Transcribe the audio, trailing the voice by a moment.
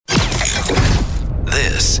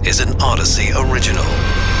This is an Odyssey original.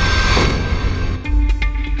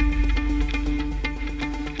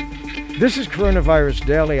 This is Coronavirus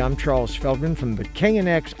Daily. I'm Charles Feldman from the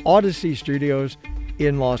KNX Odyssey Studios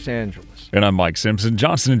in Los Angeles. And I'm Mike Simpson.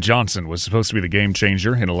 Johnson & Johnson was supposed to be the game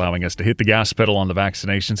changer in allowing us to hit the gas pedal on the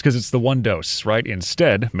vaccinations because it's the one dose, right?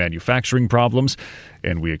 Instead, manufacturing problems,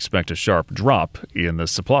 and we expect a sharp drop in the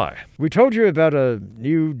supply. We told you about a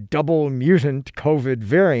new double mutant COVID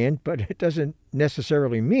variant, but it doesn't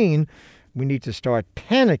necessarily mean we need to start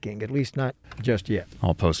panicking, at least not just yet.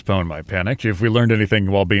 I'll postpone my panic. If we learned anything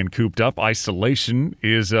while being cooped up, isolation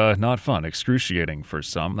is not fun, excruciating for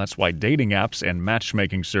some. That's why dating apps and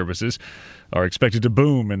matchmaking services are expected to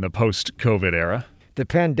boom in the post-COVID era. The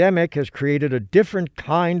pandemic has created a different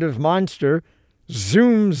kind of monster,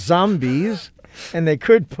 Zoom zombies, and they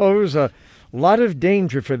could pose a lot of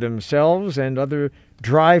danger for themselves and other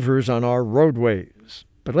drivers on our roadways.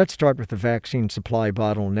 But let's start with the vaccine supply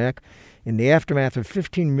bottleneck. In the aftermath of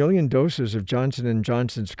 15 million doses of Johnson &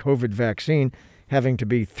 Johnson's COVID vaccine having to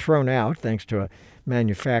be thrown out thanks to a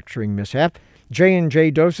manufacturing mishap,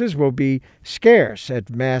 J&J doses will be scarce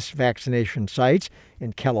at mass vaccination sites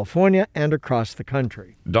in California and across the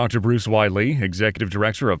country. Dr. Bruce Wiley, Executive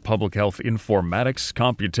Director of Public Health Informatics,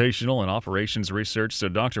 Computational and Operations Research. So,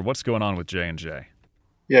 Doctor, what's going on with J&J?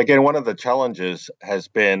 Yeah, again, one of the challenges has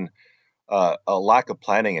been a lack of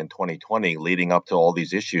planning in 2020 leading up to all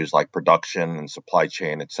these issues like production and supply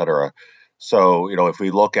chain, et cetera. So, if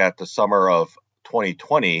we look at the summer of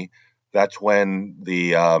 2020, that's when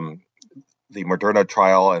the Moderna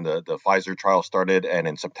trial and the Pfizer trial started. And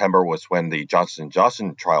in September was when the Johnson &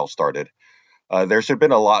 Johnson trial started. There should have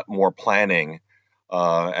been a lot more planning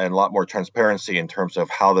and a lot more transparency in terms of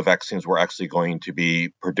how the vaccines were actually going to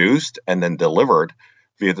be produced and then delivered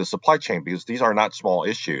via the supply chain, because these are not small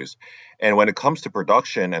issues. And when it comes to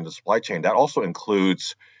production and the supply chain, that also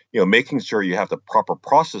includes, making sure you have the proper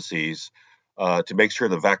processes to make sure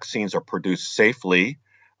the vaccines are produced safely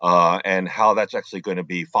and how that's actually going to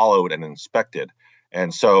be followed and inspected.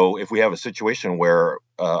 And so if we have a situation where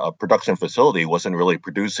a production facility wasn't really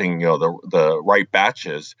producing, the right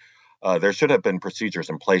batches, there should have been procedures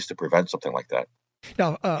in place to prevent something like that.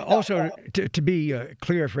 Now, also, to be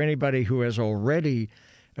clear for anybody who has already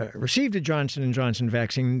received a Johnson & Johnson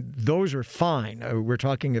vaccine, those are fine. We're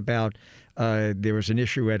talking about there was an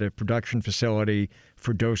issue at a production facility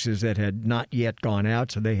for doses that had not yet gone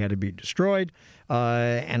out, so they had to be destroyed.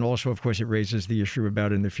 And also, of course, it raises the issue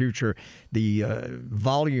about in the future the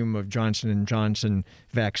volume of Johnson & Johnson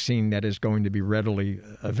vaccine that is going to be readily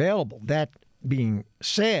available. That being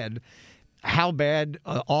said, how bad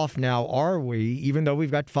off now are we, even though we've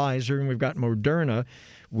got Pfizer and we've got Moderna?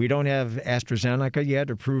 We don't have AstraZeneca yet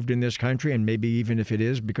approved in this country, and maybe even if it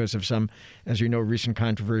is because of some, as you know, recent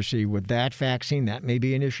controversy with that vaccine, that may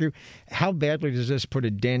be an issue. How badly does this put a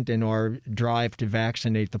dent in our drive to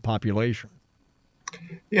vaccinate the population?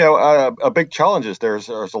 A big challenge is there's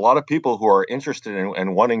a lot of people who are interested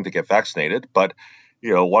in wanting to get vaccinated, but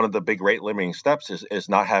one of the big rate limiting steps is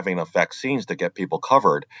not having enough vaccines to get people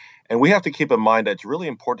covered. And we have to keep in mind that it's really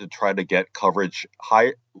important to try to get coverage,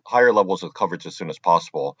 higher levels of coverage as soon as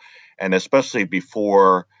possible, and especially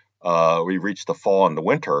before we reach the fall and the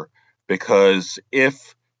winter, because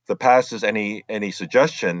if the past is any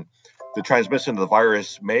suggestion, the transmission of the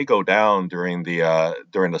virus may go down during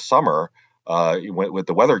the summer with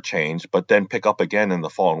the weather change, but then pick up again in the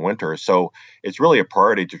fall and winter. So it's really a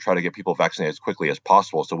priority to try to get people vaccinated as quickly as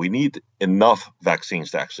possible. So we need enough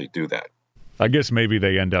vaccines to actually do that. I guess maybe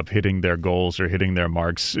they end up hitting their goals or hitting their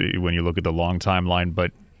marks when you look at the long timeline.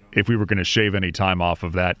 But if we were going to shave any time off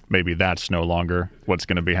of that, maybe that's no longer what's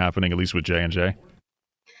going to be happening, at least with J&J.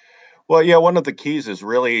 Well, yeah, one of the keys is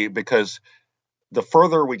really because the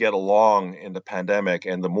further we get along in the pandemic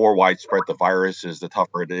and the more widespread the virus is, the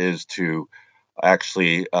tougher it is to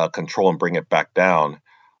actually control and bring it back down.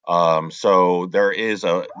 So there is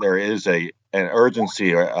an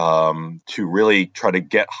urgency to really try to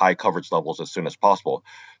get high coverage levels as soon as possible.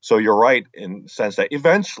 So you're right in the sense that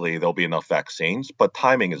eventually there'll be enough vaccines, but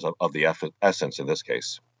timing is of the essence in this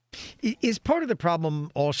case. Is part of the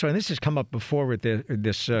problem also, and this has come up before with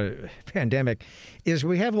this pandemic, is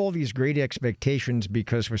we have all these great expectations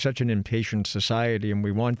because we're such an impatient society and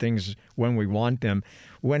we want things when we want them,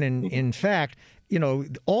 when in fact,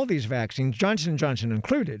 all these vaccines, Johnson & Johnson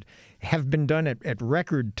included, have been done at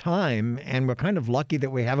record time, and we're kind of lucky that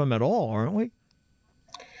we have them at all, aren't we?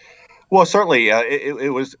 Well, certainly,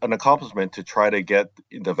 it was an accomplishment to try to get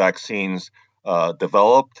the vaccines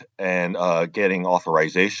developed and getting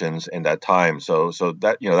authorizations in that time. So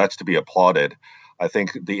that that's to be applauded. I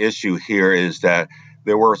think the issue here is that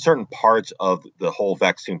there were certain parts of the whole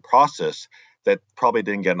vaccine process that probably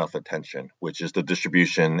didn't get enough attention, which is the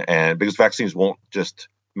distribution. And because vaccines won't just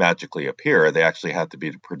magically appear, they actually have to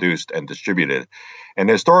be produced and distributed. And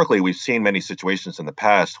historically, we've seen many situations in the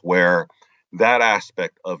past where that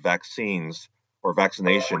aspect of vaccines or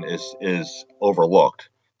vaccination is overlooked.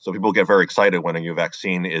 So people get very excited when a new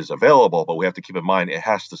vaccine is available, but we have to keep in mind it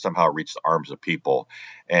has to somehow reach the arms of people.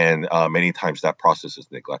 And many times that process is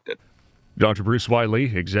neglected. Dr. Bruce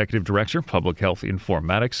Wiley, Executive Director, Public Health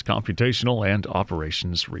Informatics, Computational and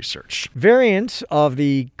Operations Research. Variants of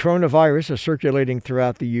the coronavirus are circulating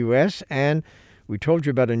throughout the U.S., and we told you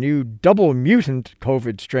about a new double mutant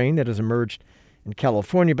COVID strain that has emerged in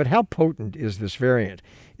California. But how potent is this variant?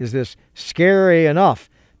 Is this scary enough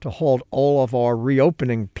to halt all of our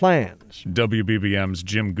reopening plans? WBBM's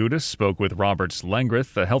Jim Gudis spoke with Robert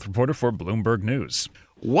Langreth, a health reporter for Bloomberg News.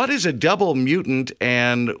 What is a double mutant,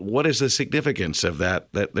 and what is the significance of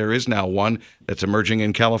that there is now one that's emerging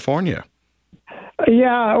in California?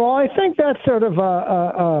 Yeah, well, I think that's sort of,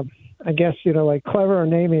 I guess, like clever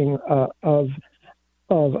naming of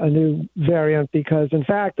a new variant, because in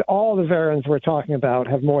fact all the variants we're talking about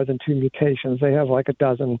have more than 2 mutations. They have like a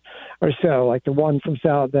dozen or so. Like the one from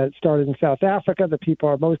that started in South Africa, the people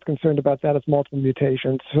are most concerned about that, is multiple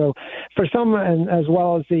mutations. So for some, and as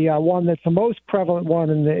well as the one that's the most prevalent one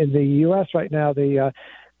in the U.S. right now, the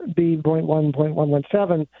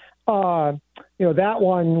B.1.117. That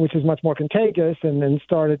one, which is much more contagious and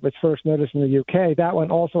was first noticed in the UK, that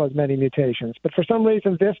one also has many mutations. But for some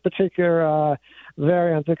reason, this particular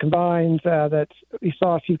variant that combines, that we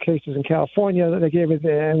saw a few cases in California that they gave it,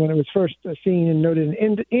 and when it was first seen and noted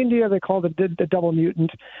in India, they called it the double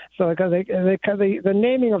mutant. So the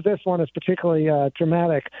naming of this one is particularly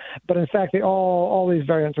dramatic. But in fact, all these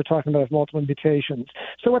variants we're talking about have multiple mutations.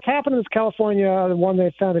 So what's happened in California, the one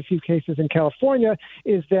they found a few cases in California,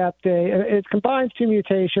 is that it combines 2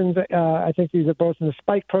 mutations. I think these are both in the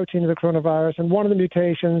spike protein of the coronavirus, and one of the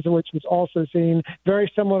mutations, which was also seen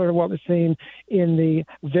very similar to what was seen in the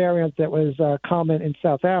variant that was common in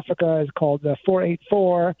South Africa, is called the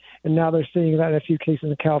 484, and now they're seeing that in a few cases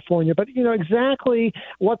in California. But exactly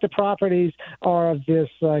what the properties are of this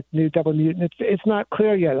new double mutant, it's not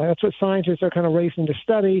clear yet. That's what scientists are kind of racing to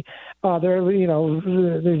study.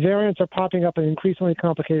 The variants are popping up in increasingly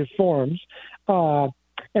complicated forms.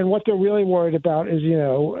 And what they're really worried about is,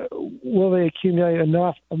 will they accumulate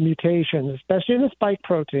enough mutations, especially in the spike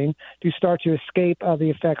protein, to start to escape the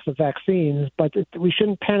effects of vaccines? But we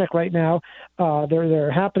shouldn't panic right now.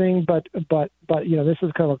 They're happening, but this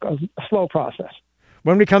is kind of a slow process.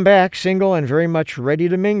 When we come back, single and very much ready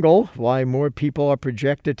to mingle, why more people are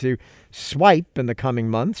projected to swipe in the coming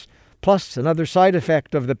months, plus another side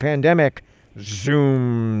effect of the pandemic,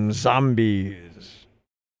 Zoom zombies.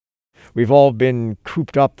 We've all been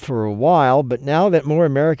cooped up for a while, but now that more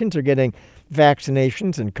Americans are getting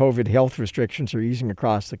vaccinations and COVID health restrictions are easing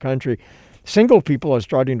across the country, single people are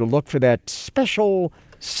starting to look for that special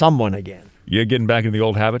someone again. Yeah, getting back in the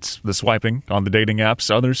old habits, the swiping on the dating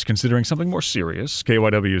apps. Others considering something more serious.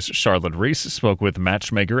 KYW's Charlotte Reese spoke with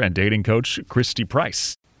matchmaker and dating coach Christy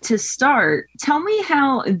Price. To start, tell me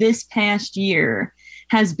how this past year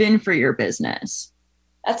has been for your business.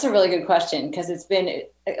 That's a really good question, because it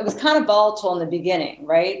was kind of volatile in the beginning,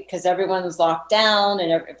 right? Because everyone was locked down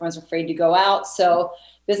and everyone's afraid to go out. So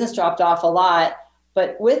business dropped off a lot.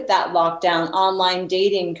 But with that lockdown, online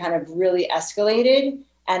dating kind of really escalated.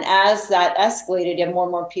 And as that escalated, you have more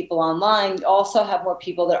and more people online. You also have more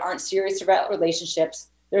people that aren't serious about relationships.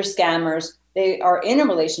 They're scammers. They are in a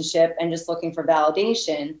relationship and just looking for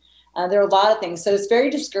validation. There are a lot of things. So it's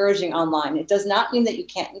very discouraging online. It does not mean that you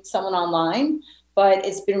can't meet someone online, but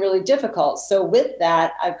it's been really difficult. So with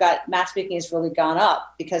that, I've got matchmaking has really gone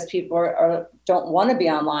up because people don't want to be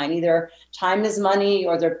online. Either time is money,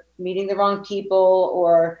 or they're meeting the wrong people,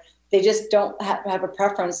 or they just don't have a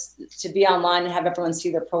preference to be online and have everyone see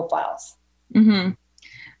their profiles. Mm-hmm.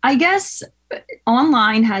 I guess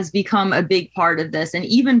online has become a big part of this. And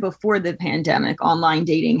even before the pandemic, online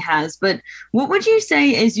dating has. But what would you say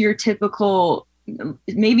is your typical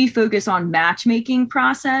maybe focus on matchmaking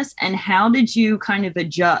process, and how did you kind of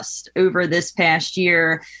adjust over this past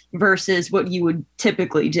year versus what you would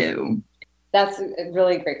typically do? That's a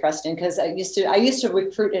really great question, because I used to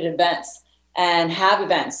recruit at events and have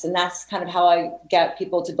events, and that's kind of how I get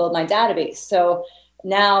people to build my database. So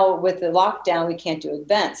now with the lockdown, we can't do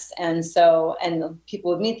events, and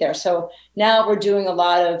people would meet there. So now we're doing a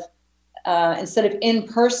lot of instead of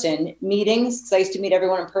in-person meetings, because I used to meet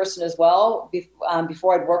everyone in person as well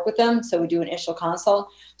before I'd work with them. So we do an initial consult.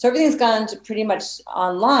 So everything's gone to pretty much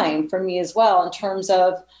online for me as well, in terms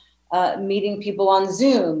of meeting people on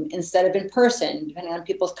Zoom instead of in person, depending on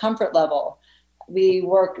people's comfort level. We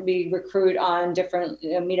recruit on different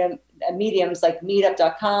mediums like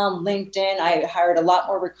meetup.com, LinkedIn. I hired a lot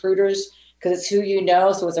more recruiters because it's who you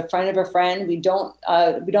know. So it's a friend of a friend. We don't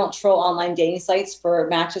troll online dating sites for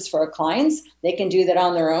matches for our clients. They can do that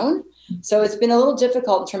on their own. So it's been a little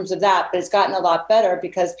difficult in terms of that, but it's gotten a lot better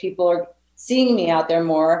because people are seeing me out there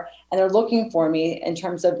more and they're looking for me in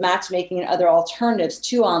terms of matchmaking and other alternatives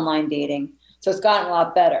to online dating. So it's gotten a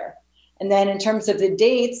lot better. And then in terms of the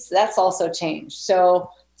dates, that's also changed.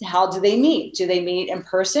 So how do they meet? Do they meet in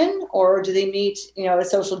person or do they meet, at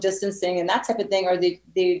social distancing and that type of thing? Or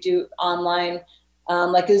they do online,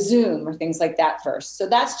 like a Zoom or things like that first. So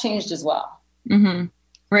that's changed as well. Mm-hmm.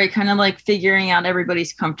 Right. Kind of like figuring out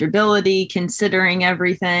everybody's comfortability, considering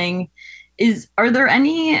everything. Are there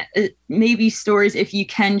any maybe stories, if you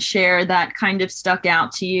can share, that kind of stuck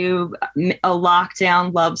out to you, a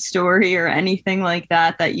lockdown love story or anything like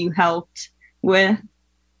that that you helped with?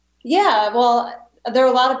 Yeah, well, there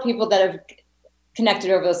are a lot of people that have connected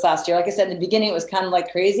over this last year. Like I said, in the beginning, it was kind of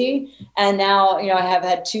like crazy. And now, I have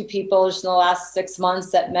had 2 people just in the last 6 months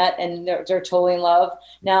that met and they're totally in love.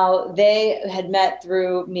 Now, they had met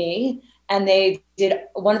through me. And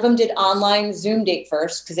one of them did online Zoom date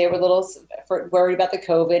first because they were a little worried about the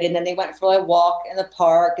COVID. And then they went for a walk in the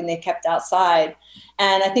park and they kept outside.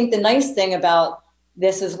 And I think the nice thing about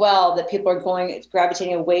this as well, that people are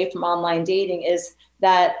gravitating away from online dating, is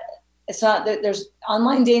that it's not that there's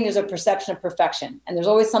online dating, there's a perception of perfection and there's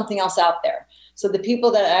always something else out there. So the people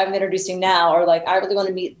that I'm introducing now are like, I really want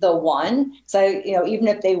to meet the one. So, even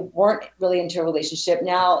if they weren't really into a relationship,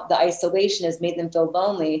 now the isolation has made them feel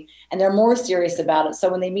lonely and they're more serious about it. So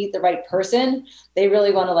when they meet the right person, they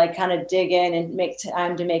really want to kind of dig in and make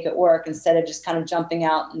time to make it work instead of just kind of jumping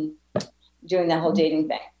out and doing that whole dating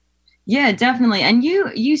thing. Yeah, definitely. And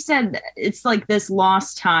you said it's like this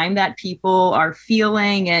lost time that people are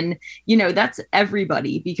feeling, and, that's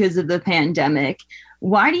everybody because of the pandemic.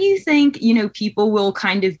 Why do you think, people will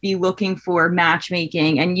kind of be looking for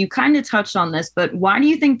matchmaking? And you kind of touched on this, but why do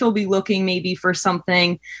you think they'll be looking maybe for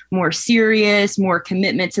something more serious, more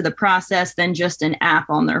commitment to the process than just an app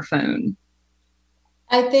on their phone?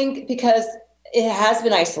 I think because it has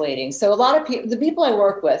been isolating. So a lot of people, the people I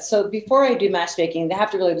work with, so before I do matchmaking, they have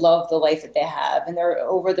to really love the life that they have and they're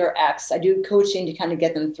over their ex. I do coaching to kind of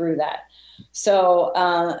get them through that. So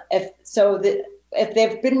if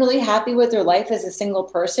they've been really happy with their life as a single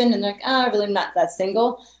person and they're like, I'm really not that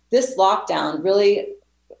single, this lockdown really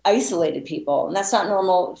isolated people. And that's not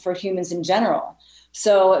normal for humans in general.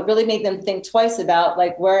 So it really made them think twice about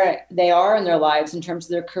where they are in their lives in terms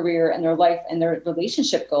of their career and their life and their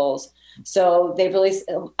relationship goals. So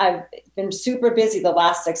I've been super busy the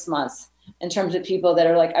last 6 months in terms of people that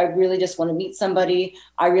are like, I really just want to meet somebody.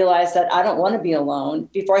 I realized that I don't want to be alone.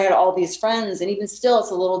 Before I had all these friends, and even still,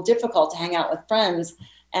 it's a little difficult to hang out with friends.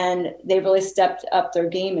 And they really stepped up their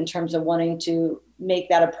game in terms of wanting to make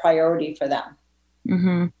that a priority for them.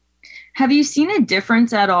 Mm-hmm. Have you seen a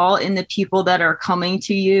difference at all in the people that are coming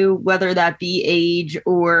to you, whether that be age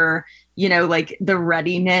or, the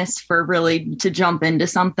readiness for really to jump into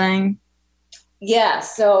something? Yeah.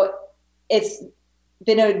 So it's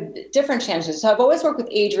been a different changes. So I've always worked with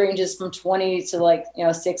age ranges from 20 to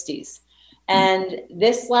 60s. And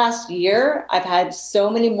this last year, I've had so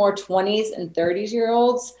many more 20s and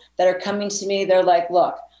 30-year-olds that are coming to me. They're like,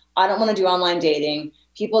 look, I don't want to do online dating.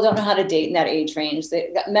 People don't know how to date in that age range.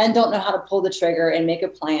 Men don't know how to pull the trigger and make a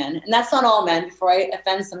plan. And that's not all men, before I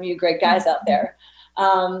offend some of you great guys out there.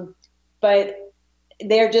 But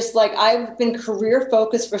they're just like, I've been career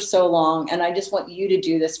focused for so long and I just want you to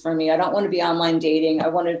do this for me. I don't want to be online dating. I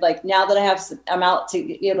wanted, now that I'm out to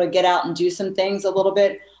be able to get out and do some things a little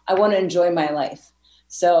bit, I want to enjoy my life.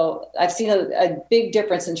 So I've seen a big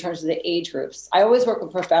difference in terms of the age groups. I always work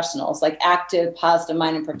with professionals, like active,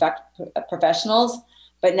 positive-minded professionals,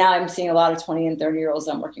 but now I'm seeing a lot of 20 and 30-year-olds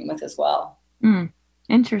I'm working with as well.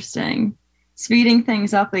 Interesting. Speeding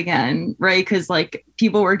things up again, right? Because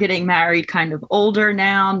people were getting married kind of older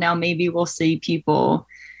now. Now maybe we'll see people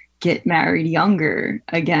get married younger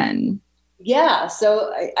again. Yeah.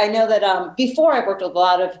 So I know that before I worked with a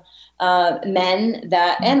lot of men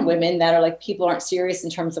and women that are people aren't serious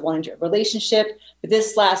in terms of wanting to a relationship. But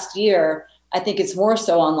this last year, I think it's more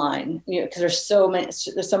so online, because there's so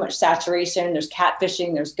much saturation, there's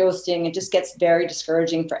catfishing, there's ghosting. It just gets very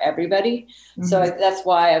discouraging for everybody. Mm-hmm. So that's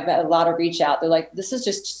why I've had a lot of reach out. They're like,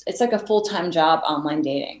 it's like a full-time job, online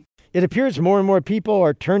dating. It appears more and more people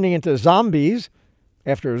are turning into zombies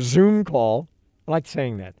after a Zoom call. I like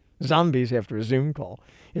saying that, zombies after a Zoom call.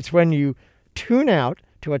 It's when you tune out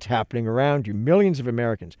to what's happening around you. Millions of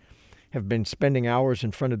Americans have been spending hours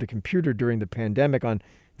in front of the computer during the pandemic on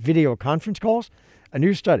video conference calls. A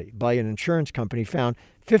new study by an insurance company found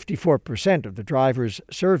 54% of the drivers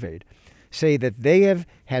surveyed say that they have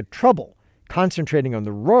had trouble concentrating on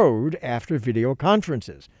the road after video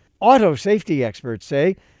conferences. Auto safety experts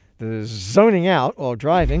say the zoning out while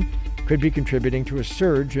driving could be contributing to a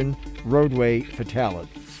surge in roadway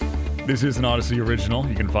fatalities. This is an Odyssey original.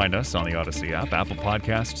 You can find us on the Odyssey app, Apple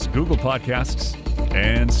Podcasts, Google Podcasts,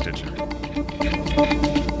 and Stitcher.